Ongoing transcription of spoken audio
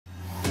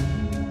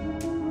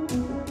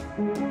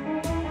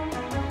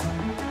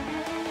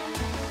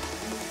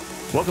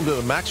Welcome to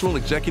the Maxwell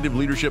Executive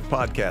Leadership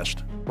Podcast,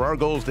 where our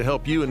goal is to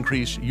help you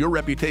increase your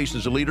reputation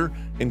as a leader,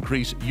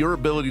 increase your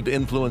ability to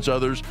influence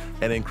others,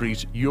 and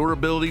increase your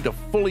ability to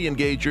fully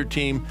engage your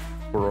team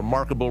for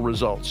remarkable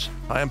results.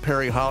 I am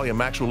Perry Holly, a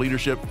Maxwell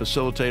Leadership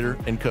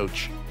Facilitator and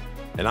Coach.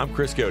 And I'm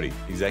Chris Cody,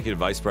 Executive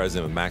Vice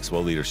President of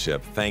Maxwell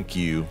Leadership. Thank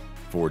you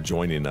for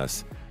joining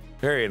us.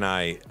 Perry and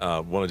I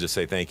want to just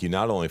say thank you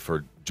not only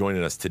for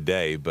joining us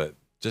today, but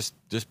just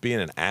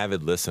being an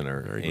avid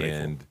listener.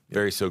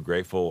 Very so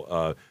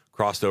grateful.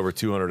 Crossed over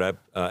 200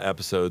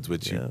 episodes,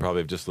 which you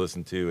probably have just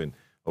listened to, and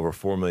over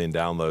 4 million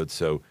downloads.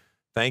 So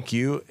thank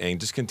you, and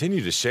just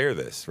continue to share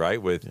this,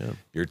 right, with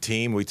your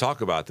team. We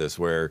talk about this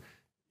where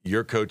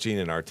you're coaching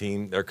and our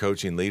team, they're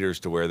coaching leaders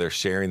to where they're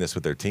sharing this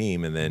with their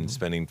team and then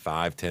spending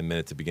 5-10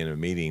 minutes at the beginning of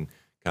a meeting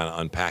kind of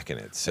unpacking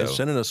it. So and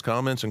sending us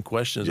comments and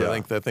questions.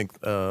 I think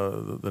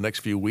the next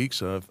few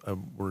weeks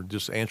we're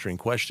just answering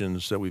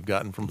questions that we've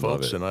gotten from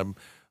folks, and I'm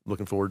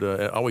looking forward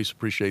to. I always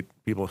appreciate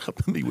people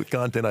helping me with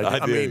content.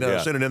 I mean,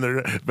 sending in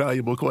their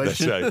valuable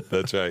questions.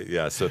 That's right.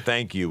 Yeah. So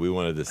thank you. We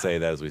wanted to say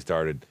that as we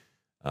started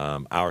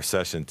our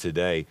session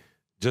today.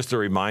 Just a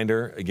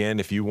reminder, again,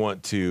 if you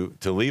want to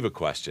leave a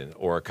question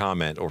or a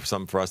comment or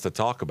something for us to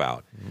talk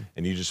about,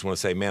 and you just want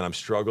to say, man, I'm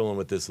struggling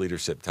with this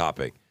leadership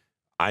topic,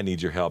 I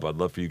need your help. I'd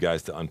love for you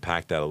guys to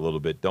unpack that a little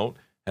bit. Don't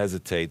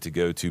hesitate to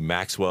go to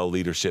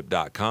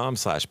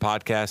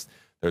maxwellleadership.com/podcast.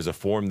 There's a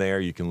form there.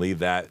 You can leave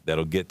that.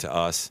 That'll get to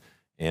us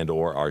and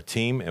or our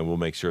team, and we'll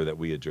make sure that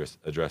we address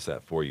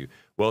that for you.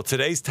 Well,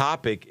 today's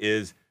topic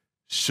is,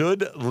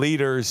 should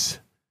leaders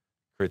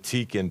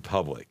critique in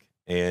public?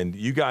 And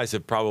you guys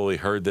have probably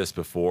heard this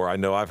before. I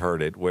know I've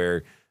heard it,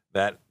 where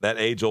that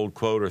age-old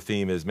quote or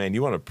theme is, man,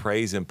 you want to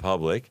praise in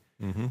public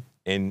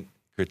and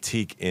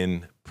critique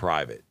in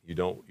private. You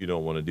don't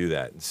want to do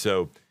that. And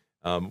so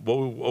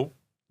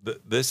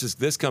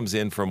this comes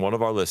in from one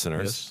of our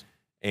listeners. Yes.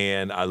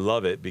 And I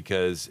love it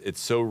because it's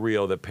so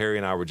real that Perry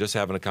and I were just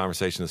having a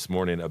conversation this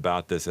morning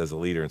about this as a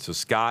leader. And so,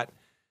 Scott,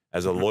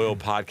 as a loyal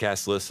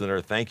podcast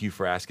listener, thank you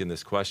for asking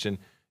this question.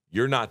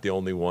 You're not the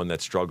only one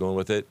that's struggling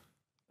with it.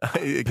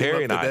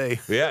 Perry and I.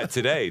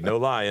 Today, no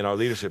lie, in our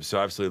leadership. So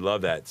I absolutely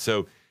love that.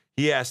 So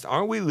he asked,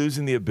 aren't we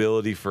losing the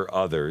ability for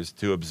others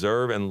to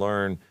observe and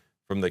learn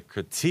from the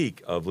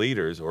critique of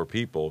leaders or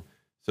people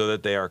so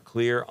that they are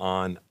clear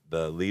on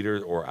the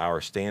leaders or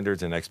our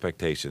standards and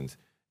expectations,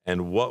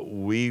 and what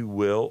we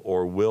will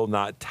or will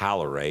not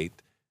tolerate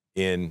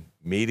in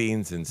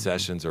meetings and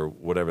sessions or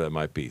whatever that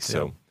might be?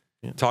 So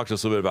talk to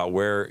us a little bit about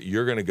where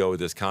you're going to go with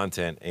this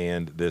content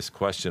and this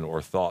question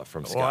or thought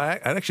from Scott. Well, I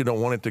actually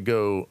don't want it to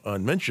go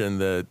unmentioned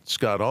that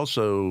Scott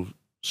also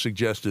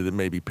suggested that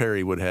maybe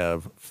Perry would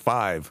have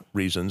 5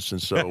 reasons.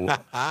 And so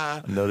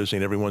I'm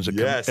noticing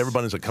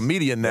everybody's a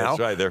comedian now.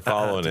 That's right. They're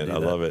following it. I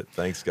love it.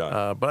 Thanks,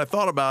 Scott. But I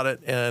thought about it,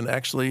 and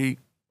actually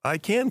I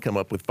can come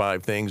up with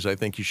 5 things I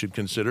think you should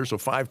consider. So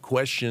 5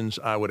 questions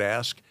I would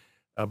ask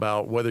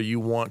about whether you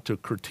want to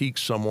critique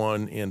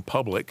someone in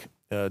public,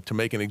 to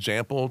make an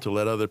example, to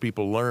let other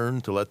people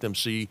learn, to let them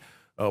see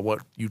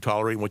what you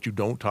tolerate and what you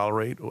don't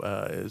tolerate.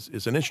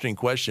 Is an interesting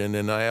question,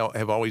 and I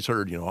have always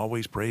heard,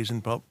 always praise in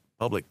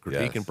public,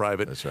 critique in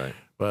private. That's right.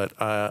 But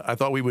I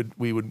thought we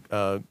would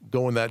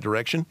go in that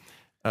direction.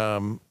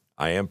 I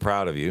am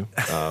proud of you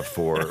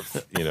for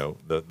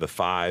the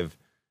 5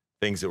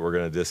 things that we're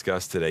going to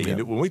discuss today.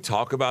 When we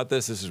talk about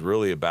this is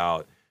really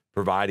about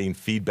providing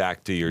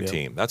feedback to your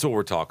team. That's what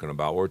we're talking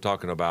about. We're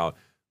talking about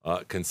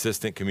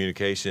consistent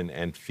communication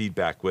and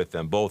feedback with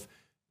them, both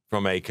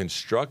from a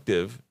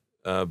constructive,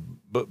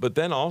 but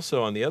then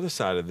also on the other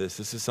side of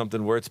this is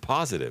something where it's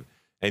positive,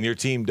 and your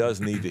team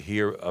does need to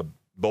hear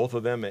both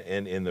of them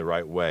and in the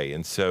right way.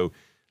 And so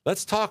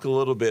let's talk a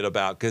little bit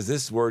about, because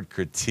this word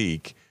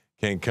critique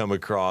can come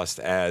across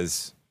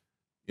as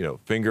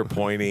finger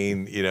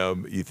pointing,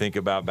 you think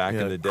about back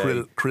in the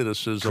day.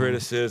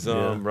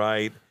 Criticism,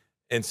 right?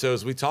 And so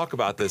as we talk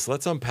about this,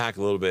 let's unpack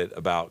a little bit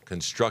about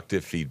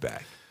constructive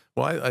feedback.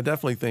 Well, I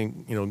definitely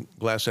think,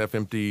 glass half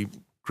empty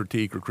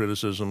critique or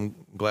criticism,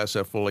 glass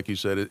half full, like you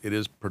said, it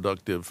is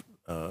productive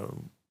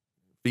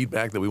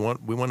feedback that we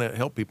want to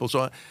help people.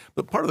 So,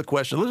 but part of the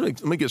question,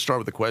 let me get started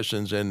with the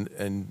questions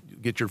and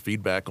get your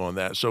feedback on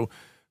that. So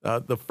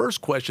the first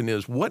question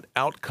is, what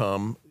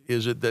outcome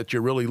is it that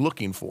you're really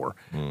looking for?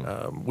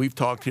 We've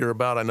talked here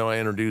about, I know I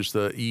introduced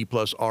the E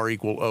plus R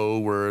equal O,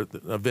 where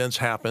events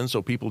happen,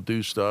 so people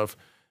do stuff.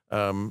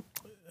 And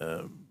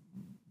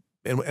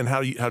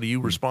how do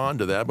you respond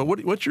to that? But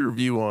what's your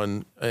view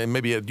on, and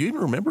maybe, do you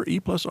even remember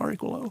E plus R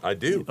equal O? I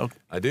do. Okay.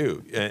 I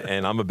do.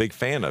 And I'm a big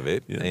fan of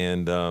it. Yeah.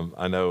 And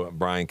I know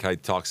Brian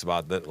Kite talks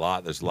about that a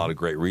lot. There's a lot of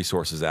great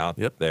resources out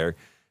there.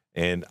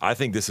 And I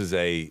think this is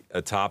a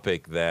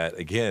topic that,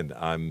 again,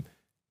 I'm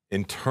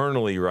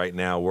internally right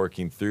now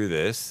working through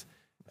this.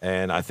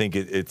 And I think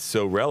it's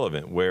so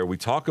relevant, where we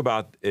talk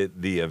about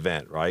the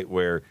event, right?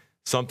 Where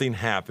something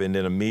happened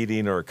in a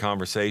meeting or a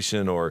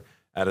conversation or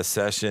at a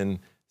session,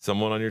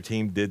 someone on your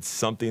team did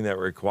something that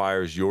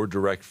requires your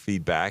direct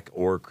feedback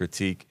or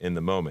critique in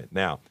the moment.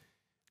 Now,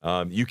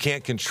 you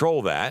can't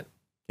control that.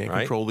 Can't right?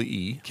 control the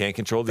E. Can't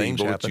control the E, Things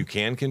but what happen. you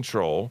can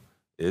control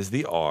is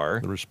the R,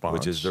 The response.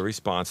 which is the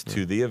response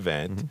to the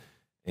event.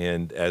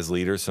 And as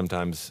leaders,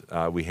 sometimes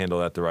we handle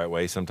that the right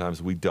way,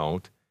 sometimes we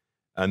don't.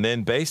 And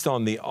then based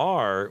on the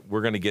R,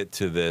 we're going to get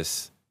to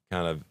this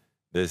kind of,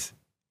 this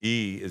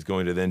E is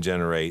going to then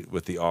generate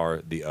with the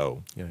R, the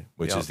O,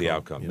 which is the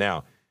outcome.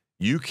 Now,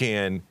 you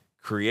can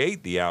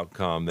create the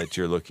outcome that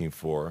you're looking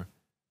for,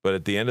 but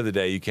at the end of the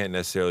day, you can't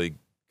necessarily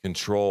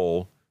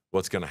control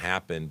what's going to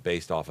happen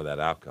based off of that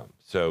outcome.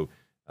 So,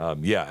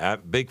 yeah, I'm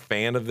a big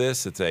fan of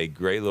this. It's a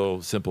great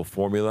little simple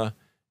formula,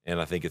 and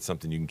I think it's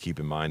something you can keep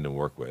in mind and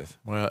work with.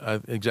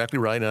 Well, exactly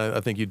right. And I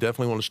think you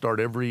definitely want to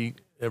start every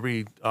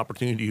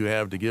opportunity you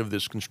have to give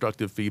this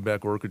constructive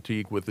feedback or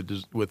critique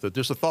with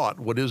just a thought.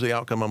 What is the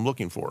outcome I'm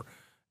looking for?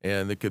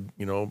 And it could,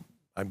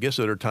 I guess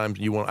there are times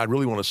I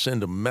really want to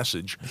send a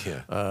message,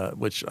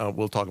 which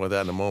we'll talk about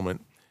that in a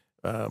moment.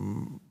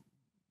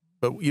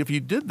 But if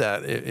you did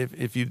that,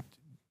 if you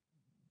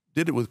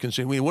did it with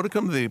considering, what are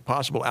some of the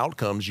possible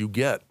outcomes you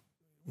get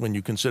when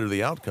you consider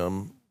the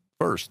outcome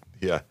first?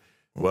 Yeah.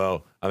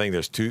 Well, I think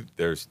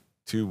there's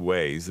two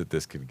ways that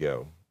this could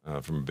go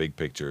from big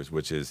pictures,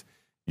 which is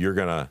you're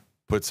going to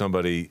put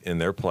somebody in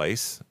their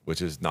place,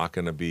 which is not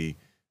going to be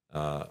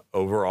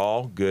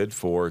overall good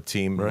for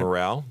team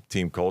morale,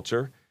 team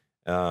culture.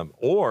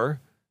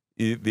 Or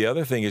the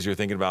other thing is you're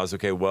thinking about is,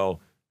 okay, well,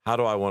 how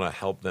do I want to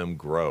help them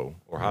grow,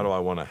 or how do I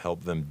want to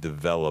help them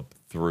develop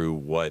through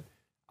what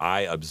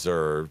I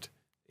observed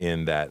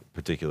in that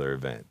particular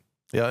event?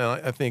 Yeah,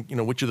 and I think,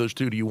 which of those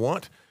two do you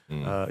want?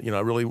 I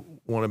really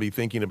want to be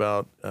thinking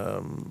about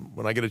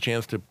when I get a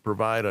chance to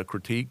provide a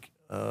critique,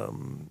 if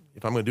I'm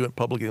going to do it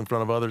publicly in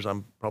front of others,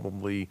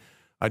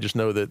 I just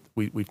know that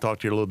we've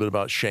talked here a little bit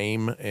about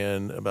shame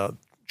and about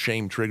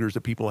shame triggers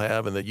that people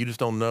have, and that you just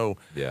don't know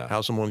how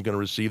someone's going to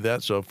receive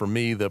that. So for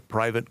me, the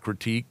private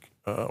critique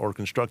or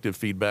constructive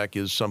feedback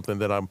is something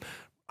that I'm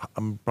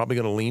probably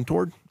going to lean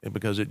toward,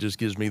 because it just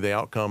gives me the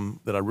outcome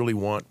that I really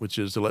want, which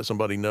is to let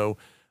somebody know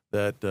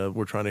that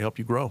we're trying to help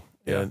you grow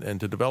and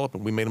to develop.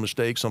 And we made a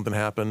mistake, something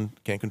happened,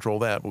 can't control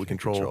that, but we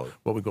control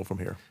what we go from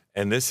here.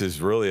 And this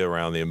is really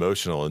around the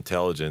emotional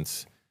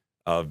intelligence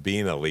of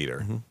being a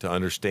leader, to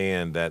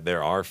understand that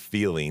there are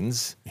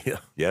feelings. Yeah.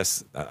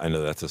 Yes, I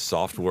know that's a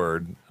soft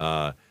word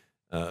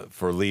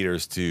for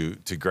leaders to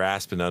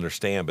grasp and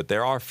understand, but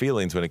there are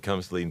feelings when it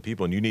comes to leading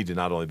people, and you need to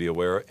not only be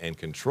aware and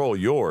control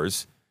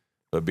yours,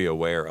 but be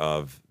aware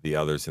of the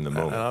others in the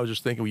moment. And I was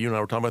just thinking, you and I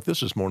were talking about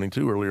this morning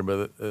too earlier,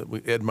 but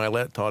Ed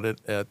Milet taught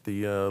it at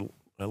the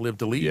Live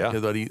to Lead. Yeah.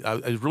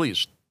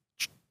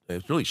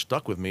 It's really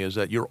stuck with me, is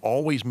that you're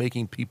always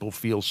making people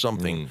feel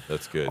something.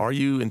 That's good. Are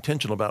you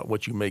intentional about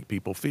what you make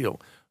people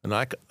feel? And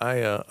I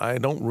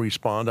don't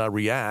respond. I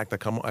react. I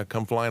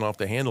come flying off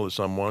the handle at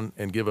someone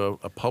and give a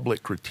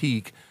public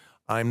critique.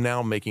 I'm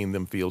now making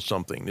them feel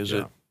something. Is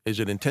it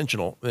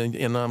intentional? And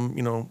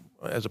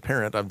as a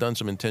parent, I've done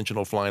some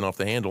intentional flying off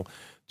the handle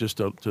just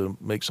to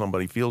make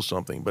somebody feel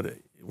something. But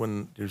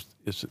when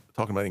it's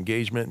talking about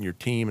engagement and your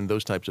team and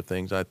those types of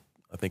things, I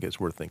think it's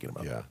worth thinking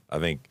about. Yeah, I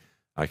think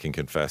I can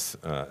confess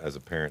as a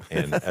parent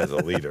and as a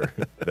leader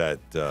that's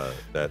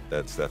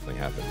definitely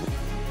happened.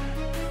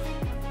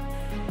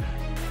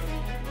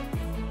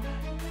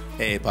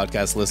 Hey,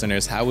 podcast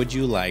listeners, how would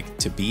you like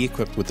to be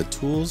equipped with the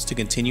tools to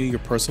continue your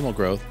personal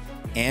growth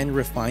and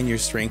refine your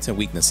strengths and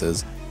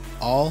weaknesses,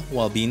 all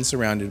while being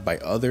surrounded by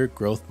other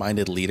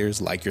growth-minded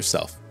leaders like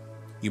yourself?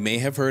 You may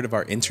have heard of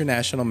our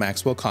International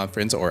Maxwell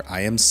Conference, or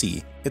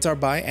IMC. It's our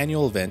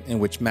biannual event in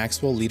which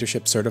Maxwell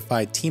Leadership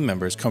Certified team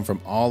members come from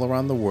all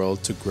around the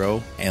world to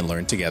grow and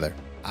learn together.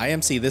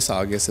 IMC this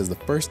August is the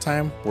first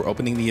time we're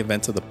opening the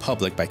event to the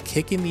public by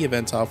kicking the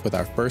event off with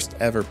our first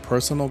ever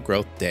Personal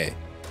Growth Day.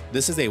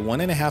 This is a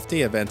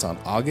 1.5-day event on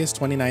August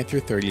 29th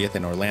through 30th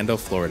in Orlando,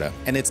 Florida,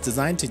 and it's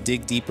designed to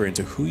dig deeper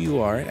into who you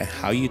are and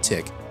how you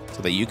tick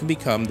so that you can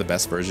become the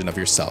best version of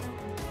yourself.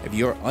 If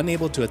you're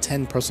unable to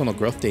attend Personal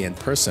Growth Day in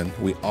person,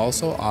 we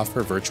also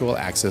offer virtual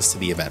access to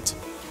the event.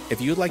 If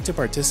you'd like to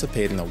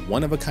participate in a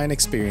one-of-a-kind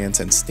experience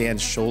and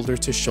stand shoulder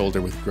to shoulder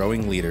with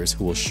growing leaders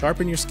who will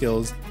sharpen your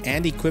skills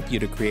and equip you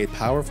to create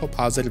powerful,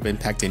 positive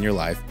impact in your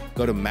life,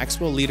 go to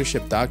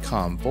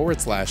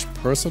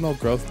maxwellleadership.com/Personal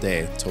Growth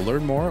Day to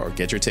learn more or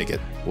get your ticket.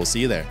 We'll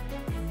see you there.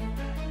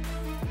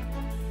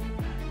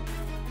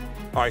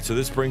 All right, so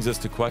this brings us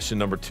to question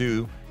number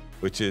 2,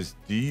 which is,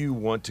 do you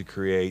want to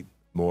create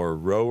more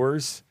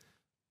rowers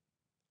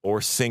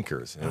or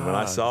sinkers? And when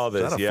I saw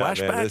this, man,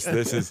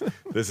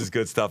 this is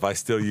good stuff. I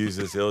still use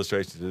this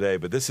illustration today,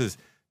 but this is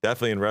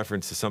definitely in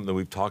reference to something that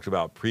we've talked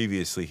about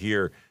previously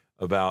here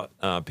about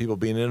people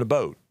being in a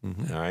boat.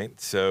 All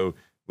right, so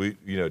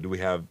do we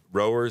have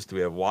rowers? Do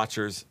we have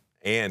watchers?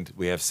 And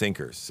we have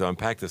sinkers. So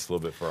unpack this a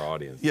little bit for our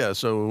audience. Yeah,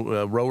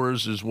 so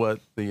rowers is what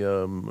the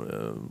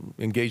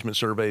engagement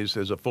surveys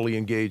as a fully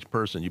engaged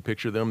person. You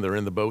picture them, they're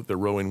in the boat, they're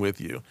rowing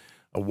with you.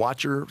 A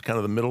watcher, kind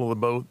of the middle of the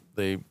boat,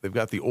 they've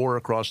got the oar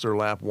across their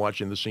lap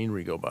watching the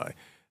scenery go by.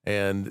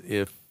 And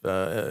if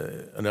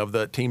and of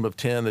that team of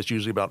 10, that's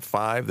usually about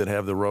 5 that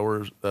have the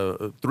rowers,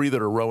 3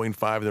 that are rowing,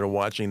 5 that are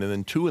watching, and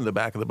then 2 in the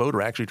back of the boat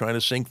are actually trying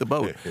to sink the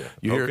boat.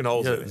 You hear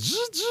holes in it. zzz,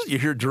 zzz, you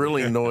hear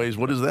drilling noise.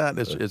 What is that?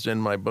 It's in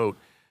my boat.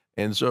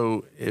 And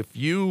so if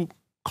you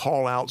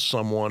call out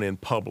someone in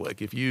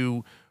public, if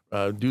you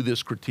do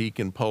this critique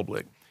in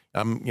public,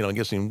 I'm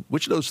guessing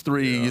which of those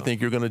 3 you think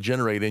you're going to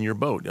generate in your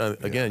boat.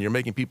 Again, you're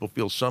making people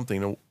feel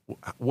something.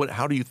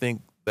 How do you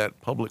think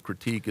that public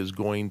critique is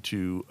going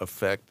to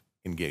affect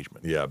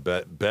engagement? Yeah,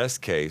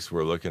 best case,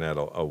 we're looking at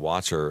a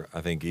watcher.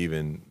 I think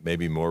even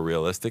maybe more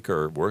realistic,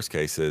 or worst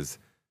case is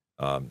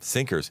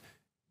sinkers.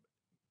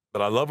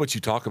 But I love what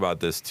you talk about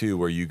this too,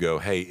 where you go,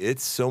 hey,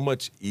 it's so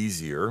much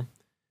easier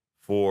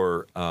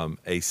for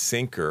a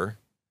sinker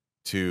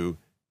to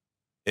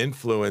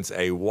influence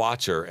a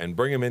watcher and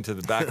bring him into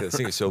the back of the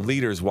sinker. So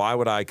leaders, why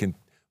would I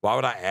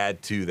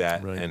add to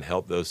that and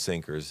help those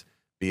sinkers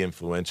be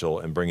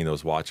influential in bringing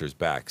those watchers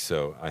back?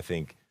 So I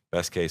think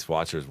best case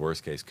watchers,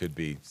 worst case could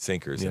be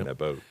sinkers in that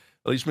boat.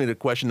 At least me to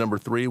question number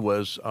 3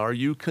 was, are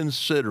you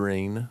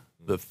considering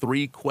the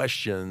 3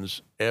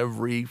 questions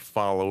every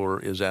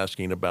follower is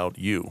asking about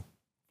you?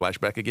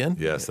 Flashback again?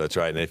 Yes, that's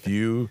right. And if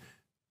you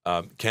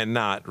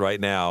cannot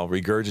right now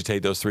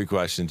regurgitate those 3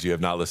 questions, you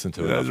have not listened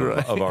to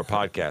enough of our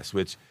podcast,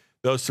 which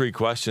those 3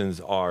 questions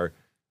are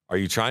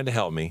you trying to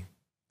help me?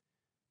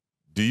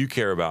 Do you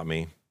care about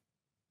me?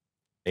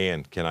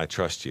 And can I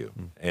trust you?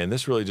 And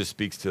this really just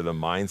speaks to the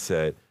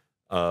mindset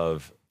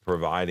of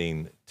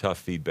providing tough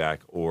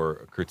feedback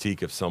or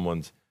critique of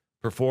someone's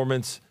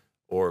performance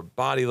or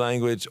body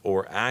language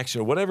or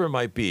action or whatever it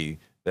might be,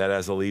 that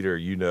as a leader,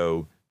 you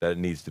know that it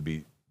needs to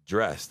be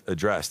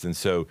addressed. And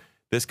so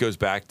this goes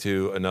back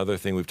to another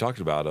thing we've talked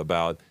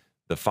about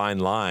the fine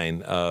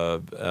line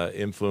of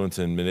influence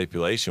and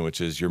manipulation, which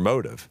is your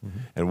motive.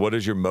 And what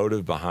is your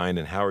motive behind,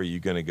 and how are you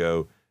going to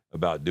go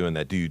about doing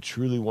that? Do you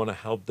truly want to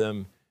help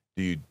them?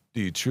 Do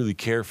you truly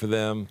care for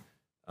them?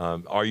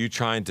 Are you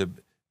trying to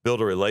build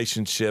a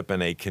relationship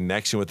and a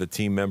connection with a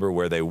team member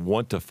where they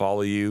want to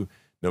follow you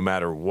no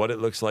matter what it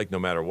looks like, no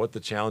matter what the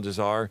challenges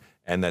are,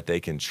 and that they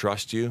can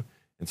trust you?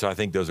 And so I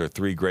think those are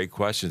 3 great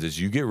questions as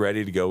you get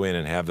ready to go in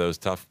and have those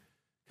tough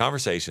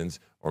conversations,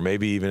 or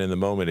maybe even in the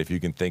moment, if you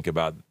can think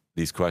about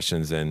these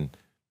questions and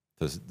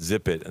to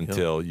zip it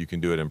until you can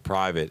do it in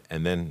private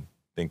and then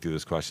think through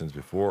those questions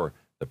before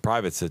the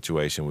private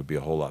situation, would be a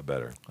whole lot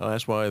better.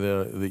 That's why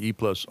the E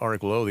plus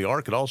article O. The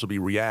R could also be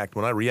react.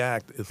 When I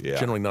react, it's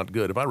generally not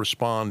good. If I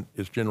respond,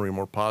 it's generally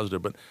more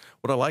positive. But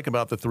what I like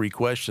about the 3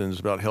 questions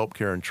about help,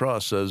 care, and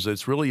trust is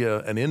it's really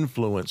an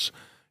influence.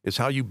 It's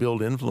how you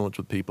build influence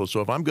with people.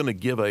 So if I'm going to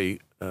give a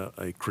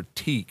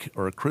critique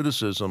or a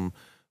criticism,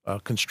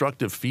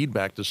 constructive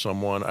feedback to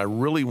someone, I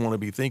really want to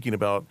be thinking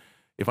about,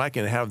 if I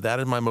can have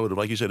that in my motive.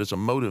 Like you said, it's a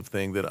motive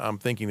thing that I'm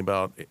thinking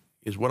about.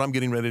 Is what I'm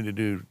getting ready to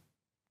do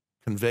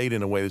conveyed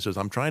in a way that says,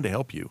 I'm trying to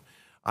help you.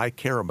 I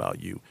care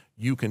about you.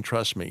 You can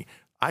trust me.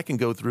 I can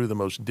go through the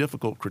most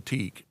difficult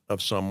critique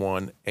of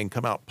someone and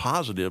come out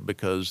positive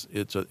because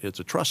it's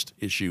a trust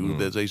issue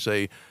that they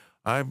say,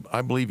 I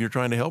believe you're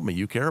trying to help me.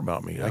 You care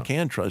about me. I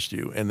can trust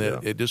you. And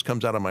that it just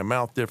comes out of my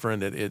mouth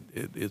different.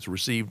 It's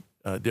received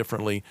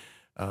differently.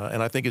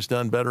 And I think it's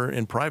done better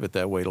in private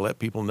that way, to let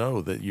people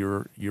know that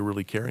you're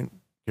really caring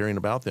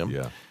about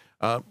them.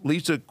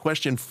 Leads to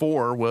question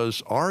 4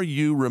 was, are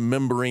you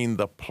remembering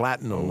the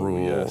platinum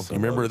rule? Yes, you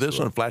remember this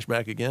one?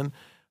 Flashback again.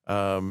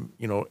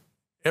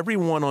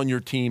 Everyone on your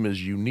team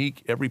is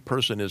unique. Every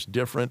person is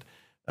different.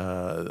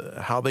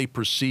 How they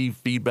perceive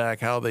feedback,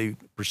 how they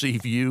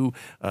perceive you,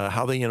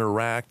 how they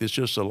interact. It's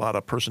just a lot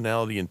of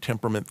personality and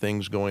temperament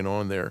things going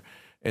on there.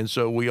 And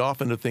so we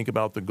often think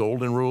about the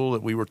golden rule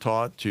that we were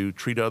taught to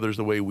treat others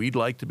the way we'd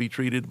like to be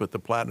treated, but the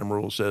platinum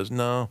rule says,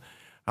 no,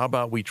 how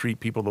about we treat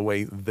people the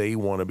way they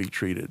want to be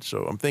treated?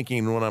 So I'm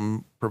thinking, when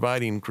I'm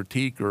providing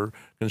critique or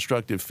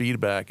constructive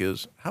feedback,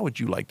 is how would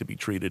you like to be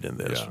treated in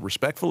this?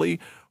 Respectfully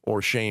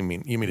or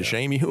shaming? You mean to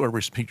shame you or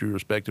treat you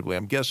respectfully?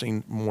 I'm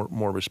guessing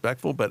more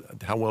respectful,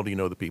 but how well do you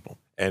know the people?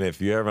 And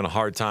if you're having a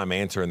hard time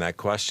answering that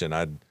question,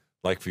 I'd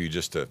like for you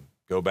just to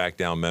go back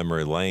down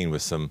memory lane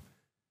with some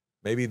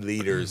maybe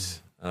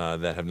leaders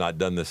that have not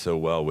done this so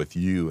well with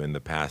you in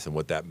the past, and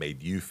what that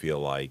made you feel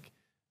like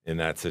in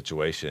that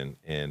situation.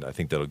 And I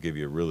think that'll give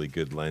you a really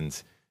good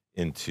lens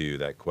into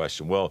that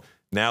question. Well,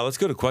 now let's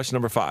go to question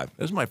number 5.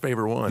 This is my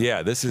favorite one.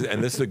 Yeah, this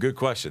is a good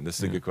question. This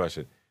is a good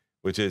question,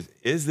 which is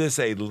this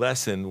a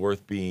lesson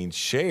worth being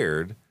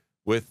shared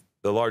with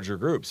the larger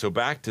group? So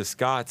back to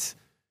Scott's,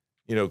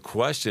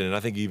 question, and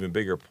I think even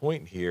bigger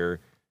point here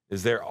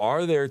is,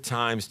 are there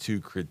times to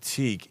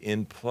critique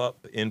in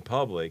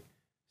public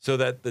so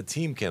that the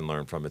team can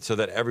learn from it, so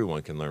that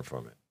everyone can learn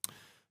from it?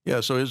 Yeah,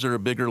 so is there a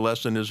bigger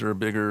lesson? Is there a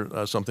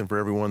bigger something for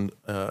everyone?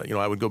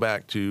 I would go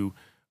back to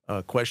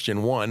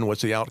question 1,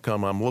 what's the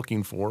outcome I'm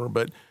looking for?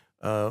 But,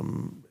 what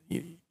am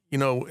I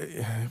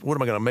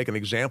going to make an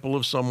example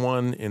of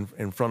someone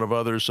in front of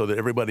others so that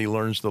everybody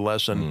learns the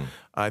lesson?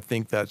 I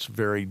think that's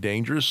very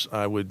dangerous.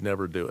 I would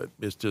never do it.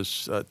 It's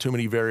just too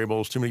many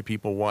variables, too many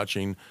people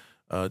watching.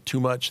 too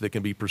much that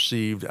can be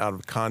perceived out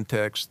of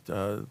context,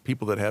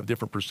 people that have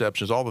different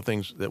perceptions, all the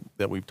things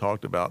that we've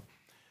talked about.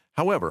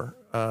 However,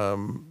 I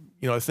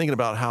was thinking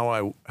about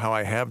how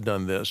I have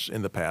done this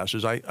in the past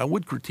is I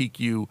would critique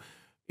you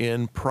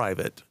in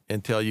private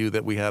and tell you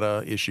that we had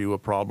a issue, a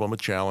problem, a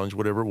challenge,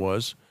 whatever it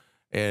was,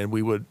 and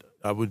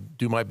I would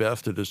do my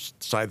best to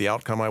decide the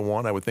outcome I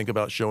want. I would think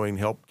about showing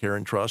help, care,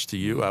 and trust to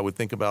you. I would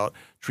think about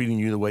treating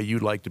you the way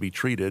you'd like to be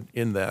treated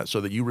in that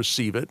so that you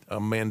receive it,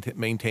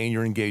 maintain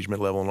your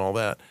engagement level and all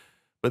that.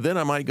 But then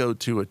I might go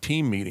to a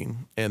team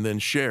meeting and then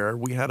share.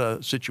 We had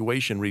a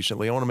situation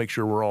recently. I want to make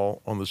sure we're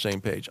all on the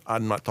same page.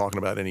 I'm not talking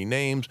about any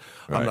names.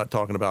 Right. I'm not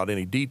talking about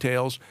any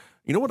details.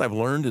 You know what I've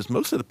learned is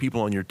most of the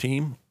people on your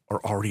team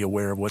are already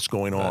aware of what's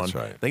going on. That's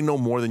right. They know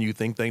more than you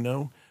think they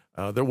know.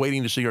 They're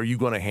waiting to see, are you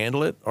going to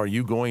handle it? Are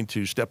you going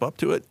to step up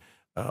to it?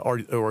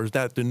 Or is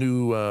that the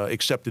new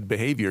accepted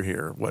behavior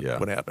here, what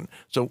happened?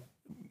 So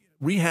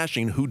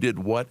rehashing who did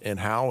what and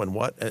how and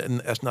what,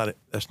 and that's not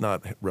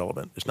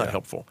relevant. It's not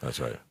helpful.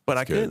 That's right. But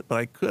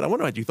I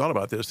wonder what you thought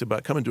about this,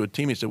 about coming to a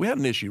team and say, we had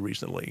an issue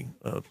recently,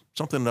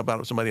 something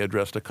about somebody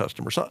addressed a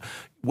customer,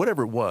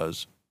 whatever it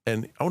was,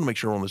 and I want to make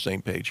sure we're on the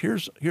same page.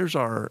 Here's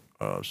our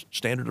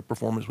standard of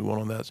performance we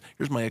want on that.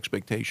 Here's my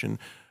expectation.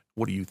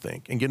 What do you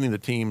think? And getting the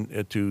team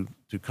to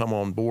come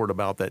on board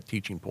about that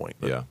teaching point.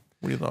 But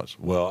what are your thoughts?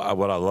 Well,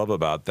 what I love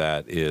about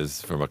that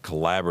is from a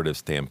collaborative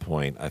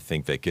standpoint, I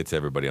think that gets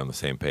everybody on the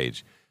same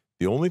page.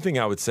 The only thing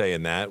I would say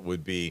in that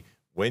would be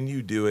when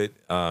you do it,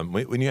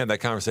 when you have that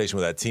conversation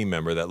with that team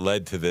member that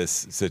led to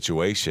this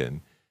situation,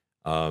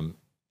 and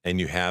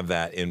you have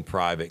that in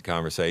private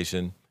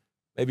conversation,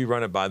 maybe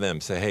run it by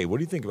them. Say, hey, what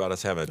do you think about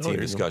us having a team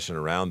discussion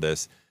around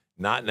this?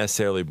 Not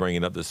necessarily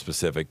bringing up the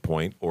specific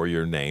point or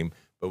your name,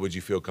 but would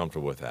you feel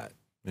comfortable with that?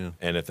 Yeah.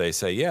 And if they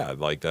say, yeah,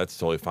 like that's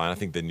totally fine, I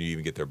think then you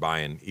even get their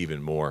buy-in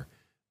even more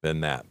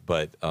than that.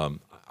 But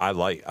I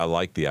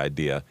like the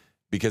idea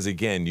because,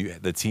 again,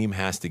 the team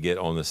has to get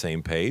on the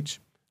same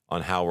page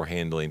on how we're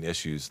handling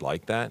issues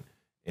like that,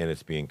 and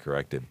it's being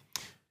corrected.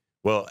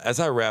 Well, as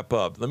I wrap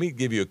up, let me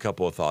give you a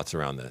couple of thoughts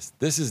around this.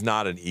 This is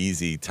not an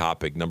easy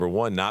topic. Number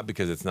one, not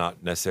because it's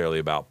not necessarily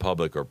about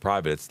public or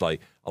private. It's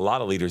like a lot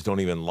of leaders don't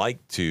even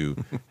like to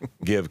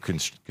give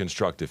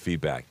constructive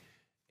feedback.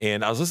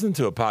 And I was listening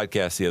to a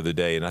podcast the other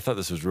day, and I thought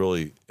this was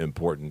really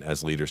important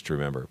as leaders to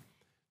remember.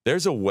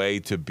 There's a way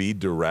to be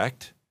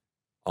direct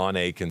on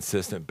a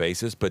consistent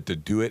basis, but to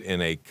do it in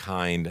a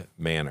kind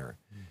manner.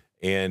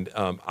 And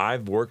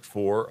I've worked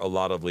for a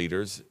lot of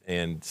leaders,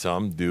 and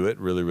some do it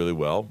really, really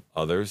well.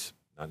 Others,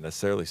 not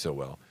necessarily so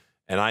well.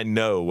 And I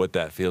know what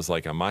that feels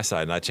like on my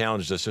side. And I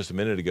challenged us just a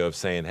minute ago of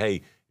saying, hey,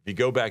 if you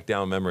go back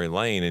down memory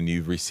lane and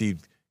you've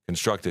received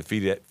constructive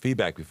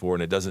feedback before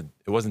and it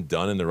wasn't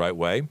done in the right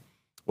way,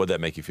 would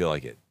that make you feel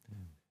like it?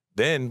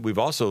 Then we've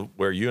also,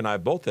 where you and I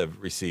both have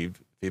received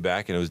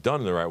feedback and it was done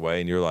in the right way,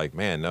 and you're like,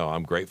 man, no,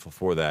 I'm grateful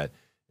for that.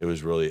 It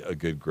was really a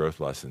good growth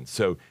lesson.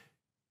 So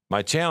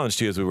my challenge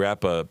to you as we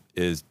wrap up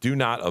is do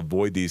not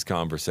avoid these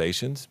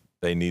conversations.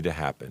 They need to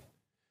happen.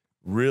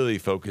 Really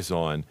focus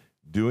on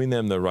doing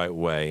them the right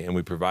way. And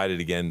we provided,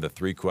 again, the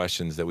 3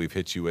 questions that we've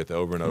hit you with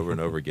over and over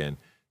and over again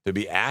to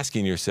be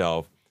asking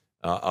yourself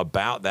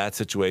about that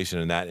situation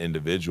and that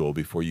individual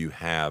before you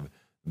have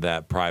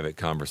that private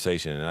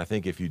conversation. And I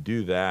think if you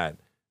do that,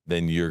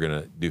 then you're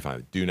going to do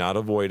fine. Do not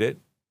avoid it.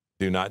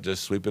 Do not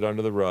just sweep it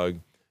under the rug,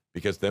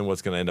 because then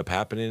what's going to end up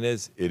happening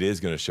is it is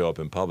going to show up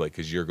in public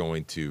because you're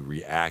going to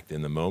react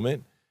in the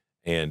moment.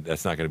 And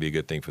that's not going to be a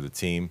good thing for the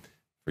team,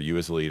 for you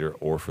as a leader,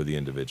 or for the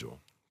individual.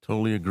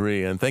 Totally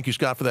agree. And thank you,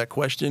 Scott, for that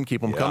question.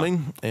 Keep them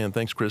coming. And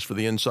thanks, Chris, for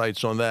the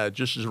insights on that.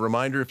 Just as a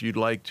reminder, if you'd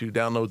like to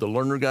download the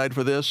learner guide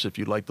for this, if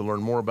you'd like to learn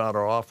more about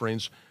our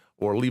offerings,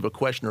 or leave a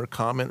question or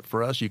comment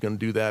for us, you can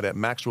do that at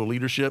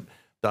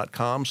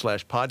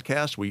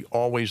maxwellleadership.com/podcast. We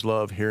always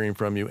love hearing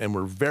from you, and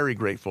we're very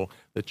grateful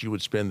that you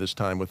would spend this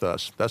time with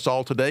us. That's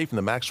all today from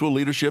the Maxwell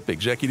Leadership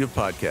Executive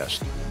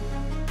Podcast.